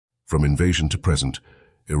From invasion to present,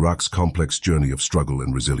 Iraq's complex journey of struggle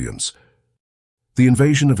and resilience. The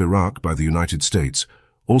invasion of Iraq by the United States,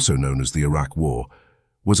 also known as the Iraq War,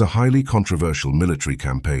 was a highly controversial military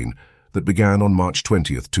campaign that began on March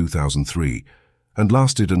 20, 2003, and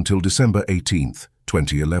lasted until December 18,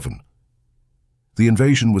 2011. The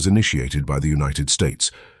invasion was initiated by the United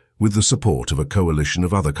States, with the support of a coalition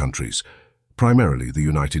of other countries, primarily the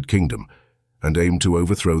United Kingdom, and aimed to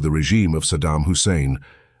overthrow the regime of Saddam Hussein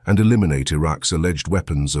and eliminate Iraq's alleged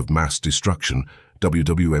weapons of mass destruction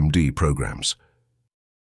 (WWMD) programs.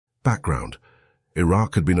 Background: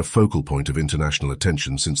 Iraq had been a focal point of international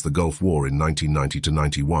attention since the Gulf War in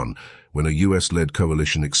 1990–91, when a US-led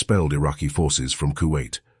coalition expelled Iraqi forces from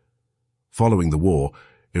Kuwait. Following the war,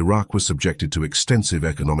 Iraq was subjected to extensive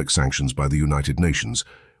economic sanctions by the United Nations,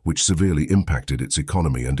 which severely impacted its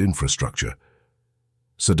economy and infrastructure.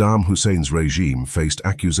 Saddam Hussein's regime faced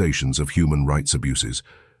accusations of human rights abuses,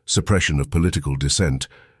 suppression of political dissent,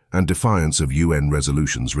 and defiance of UN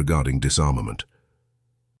resolutions regarding disarmament.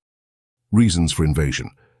 Reasons for invasion.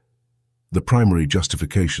 The primary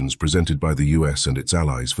justifications presented by the US and its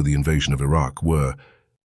allies for the invasion of Iraq were: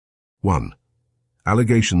 1.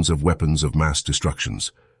 Allegations of weapons of mass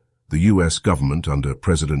destructions. The US government under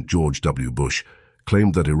President George W. Bush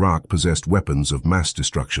claimed that Iraq possessed weapons of mass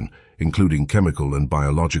destruction, including chemical and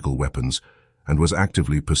biological weapons, and was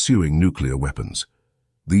actively pursuing nuclear weapons.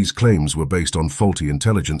 These claims were based on faulty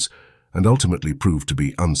intelligence and ultimately proved to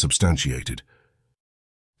be unsubstantiated.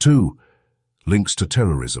 2. Links to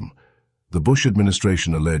terrorism. The Bush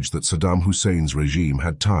administration alleged that Saddam Hussein's regime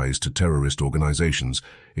had ties to terrorist organizations,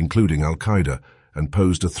 including Al-Qaeda, and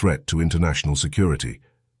posed a threat to international security.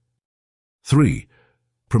 3.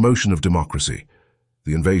 Promotion of democracy.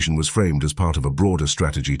 The invasion was framed as part of a broader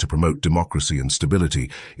strategy to promote democracy and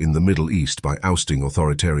stability in the Middle East by ousting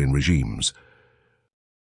authoritarian regimes.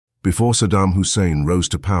 Before Saddam Hussein rose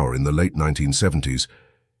to power in the late 1970s,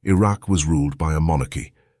 Iraq was ruled by a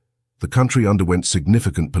monarchy. The country underwent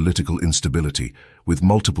significant political instability, with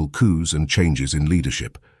multiple coups and changes in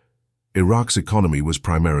leadership. Iraq's economy was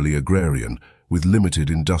primarily agrarian, with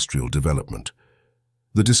limited industrial development.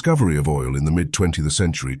 The discovery of oil in the mid-20th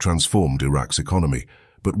century transformed Iraq's economy,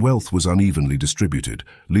 but wealth was unevenly distributed,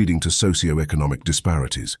 leading to socio-economic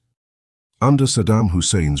disparities. Under Saddam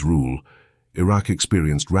Hussein's rule, Iraq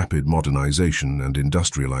experienced rapid modernization and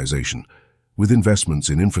industrialization, with investments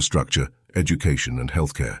in infrastructure, education, and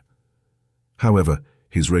healthcare. However,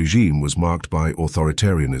 his regime was marked by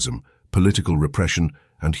authoritarianism, political repression,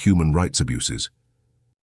 and human rights abuses.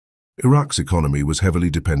 Iraq's economy was heavily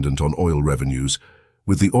dependent on oil revenues,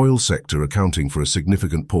 with the oil sector accounting for a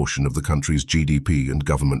significant portion of the country's GDP and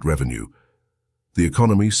government revenue. The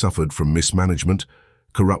economy suffered from mismanagement,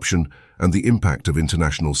 corruption, and the impact of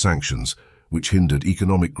international sanctions, which hindered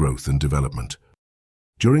economic growth and development.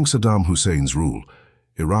 During Saddam Hussein's rule,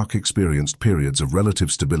 Iraq experienced periods of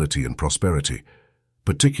relative stability and prosperity,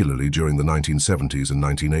 particularly during the 1970s and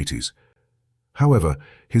 1980s. However,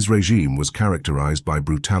 his regime was characterized by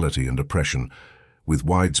brutality and oppression, with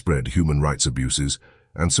widespread human rights abuses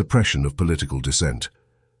and suppression of political dissent.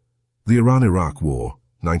 The Iran-Iraq War,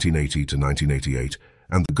 1980 to 1988,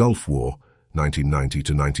 and the Gulf War, 1990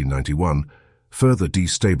 to 1991, further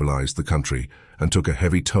destabilized the country and took a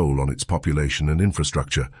heavy toll on its population and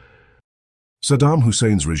infrastructure. Saddam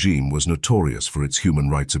Hussein's regime was notorious for its human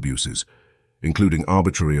rights abuses, including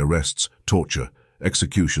arbitrary arrests, torture,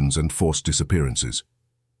 executions, and forced disappearances.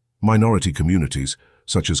 Minority communities,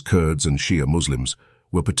 such as Kurds and Shia Muslims,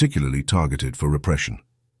 were particularly targeted for repression.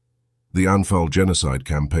 The Anfal genocide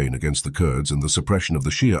campaign against the Kurds and the suppression of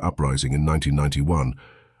the Shia uprising in 1991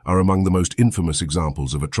 are among the most infamous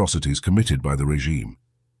examples of atrocities committed by the regime.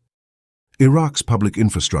 Iraq's public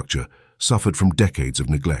infrastructure suffered from decades of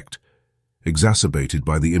neglect, exacerbated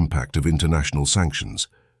by the impact of international sanctions.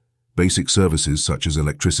 Basic services such as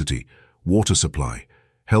electricity, water supply,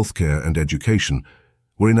 healthcare, and education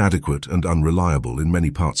were inadequate and unreliable in many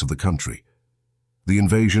parts of the country. The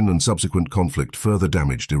invasion and subsequent conflict further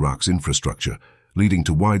damaged Iraq's infrastructure, leading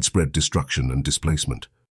to widespread destruction and displacement.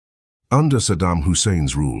 Under Saddam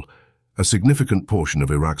Hussein's rule, a significant portion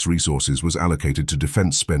of Iraq's resources was allocated to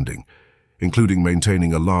defense spending, including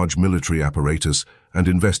maintaining a large military apparatus and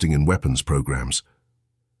investing in weapons programs.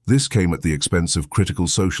 This came at the expense of critical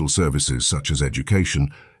social services such as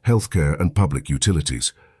education, healthcare, and public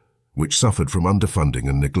utilities, which suffered from underfunding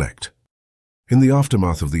and neglect. In the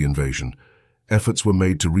aftermath of the invasion, efforts were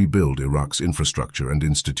made to rebuild Iraq's infrastructure and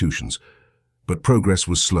institutions, but progress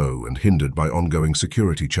was slow and hindered by ongoing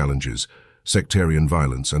security challenges, sectarian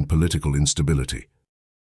violence, and political instability.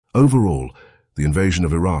 Overall, the invasion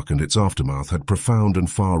of Iraq and its aftermath had profound and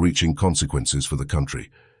far-reaching consequences for the country,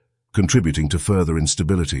 contributing to further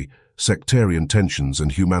instability, sectarian tensions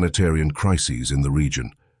and humanitarian crises in the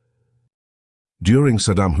region. During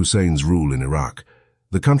Saddam Hussein's rule in Iraq,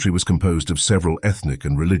 the country was composed of several ethnic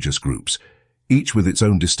and religious groups, each with its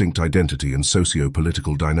own distinct identity and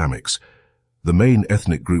socio-political dynamics. The main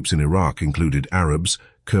ethnic groups in Iraq included Arabs,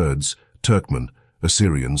 Kurds, Turkmen,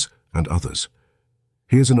 Assyrians, and others.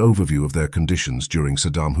 Here's an overview of their conditions during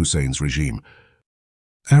Saddam Hussein's regime.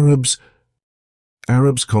 Arabs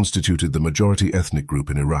constituted the majority ethnic group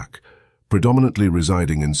in Iraq, predominantly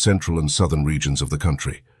residing in central and southern regions of the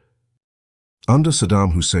country. Under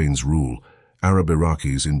Saddam Hussein's rule, Arab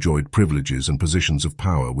Iraqis enjoyed privileges and positions of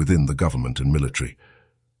power within the government and military.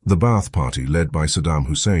 The Ba'ath Party, led by Saddam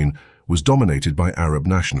Hussein, was dominated by Arab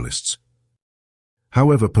nationalists.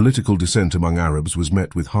 However, political dissent among Arabs was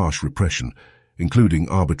met with harsh repression, including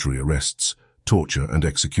arbitrary arrests, torture, and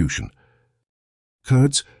execution.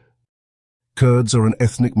 Kurds are an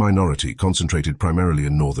ethnic minority concentrated primarily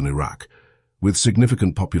in northern Iraq, with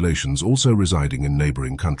significant populations also residing in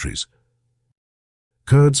neighboring countries.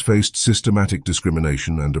 Kurds faced systematic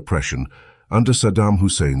discrimination and oppression under Saddam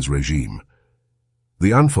Hussein's regime. The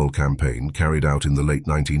Anfal campaign, carried out in the late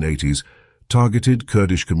 1980s, targeted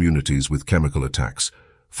Kurdish communities with chemical attacks,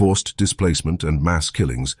 forced displacement and mass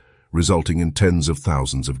killings, resulting in tens of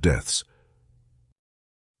thousands of deaths.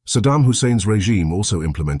 Saddam Hussein's regime also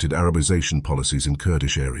implemented Arabization policies in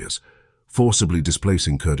Kurdish areas, forcibly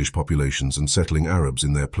displacing Kurdish populations and settling Arabs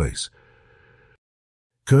in their place.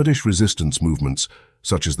 Kurdish resistance movements,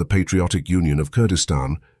 such as the Patriotic Union of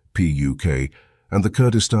Kurdistan, PUK, and the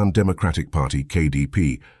Kurdistan Democratic Party,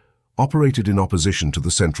 KDP, operated in opposition to the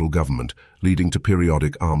central government, leading to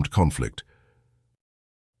periodic armed conflict.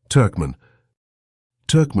 Turkmen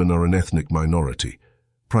are an ethnic minority,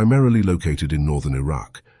 primarily located in northern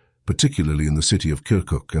Iraq, particularly in the city of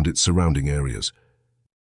Kirkuk and its surrounding areas.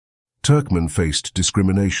 Turkmen faced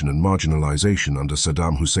discrimination and marginalization under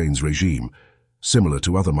Saddam Hussein's regime, similar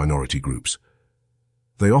to other minority groups.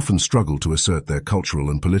 They often struggled to assert their cultural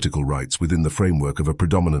and political rights within the framework of a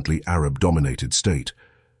predominantly Arab-dominated state.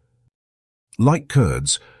 Like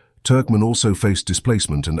Kurds, Turkmen also faced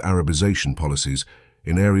displacement and Arabization policies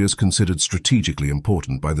in areas considered strategically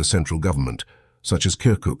important by the central government, such as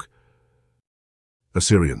Kirkuk.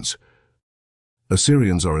 Assyrians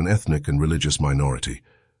are an ethnic and religious minority,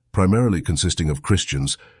 primarily consisting of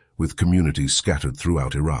Christians, with communities scattered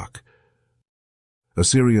throughout Iraq.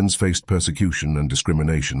 Assyrians faced persecution and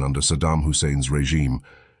discrimination under Saddam Hussein's regime,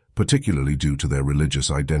 particularly due to their religious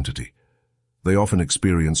identity. They often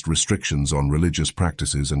experienced restrictions on religious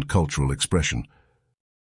practices and cultural expression.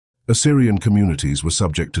 Assyrian communities were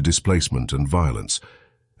subject to displacement and violence,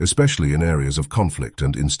 especially in areas of conflict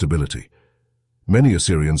and instability. Many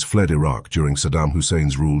Assyrians fled Iraq during Saddam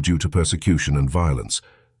Hussein's rule due to persecution and violence.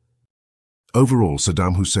 Overall,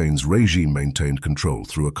 Saddam Hussein's regime maintained control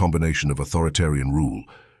through a combination of authoritarian rule,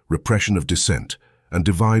 repression of dissent, and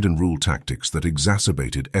divide-and-rule tactics that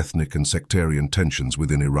exacerbated ethnic and sectarian tensions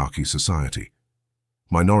within Iraqi society.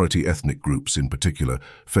 Minority ethnic groups, in particular,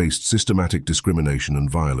 faced systematic discrimination and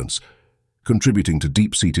violence, contributing to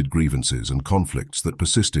deep-seated grievances and conflicts that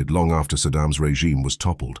persisted long after Saddam's regime was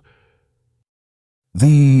toppled.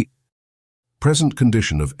 The present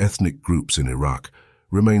condition of ethnic groups in Iraq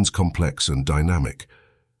remains complex and dynamic,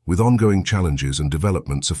 with ongoing challenges and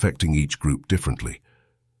developments affecting each group differently.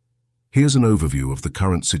 Here's an overview of the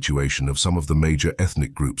current situation of some of the major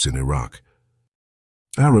ethnic groups in Iraq.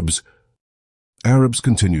 Arabs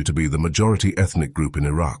continue to be the majority ethnic group in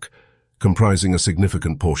Iraq, comprising a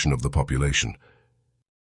significant portion of the population.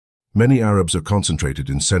 Many Arabs are concentrated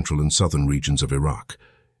in central and southern regions of Iraq,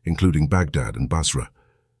 including Baghdad and Basra.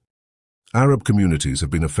 Arab communities have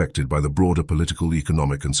been affected by the broader political,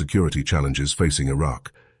 economic, and security challenges facing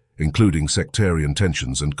Iraq, including sectarian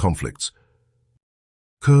tensions and conflicts.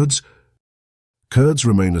 Kurds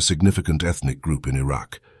remain a significant ethnic group in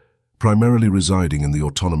Iraq, primarily residing in the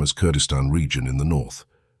autonomous Kurdistan region in the north.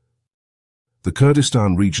 The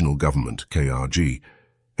Kurdistan Regional Government, KRG,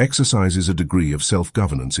 exercises a degree of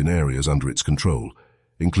self-governance in areas under its control,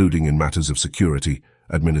 including in matters of security,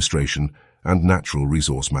 administration, and natural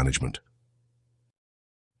resource management.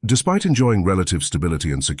 Despite enjoying relative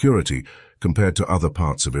stability and security compared to other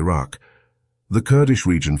parts of Iraq, the Kurdish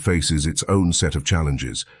region faces its own set of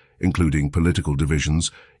challenges, including political divisions,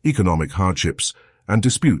 economic hardships, and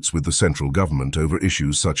disputes with the central government over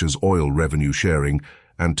issues such as oil revenue sharing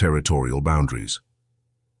and territorial boundaries.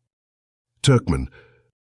 Turkmen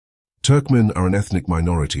are an ethnic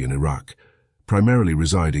minority in Iraq, primarily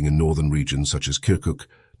residing in northern regions such as Kirkuk,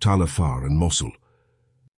 Tal Afar and Mosul.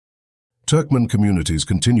 Turkmen communities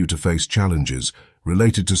continue to face challenges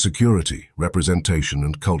related to security, representation,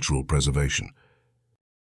 and cultural preservation.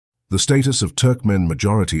 The status of Turkmen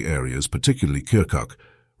majority areas, particularly Kirkuk,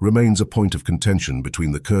 remains a point of contention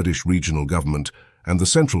between the Kurdish regional government and the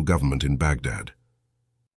central government in Baghdad.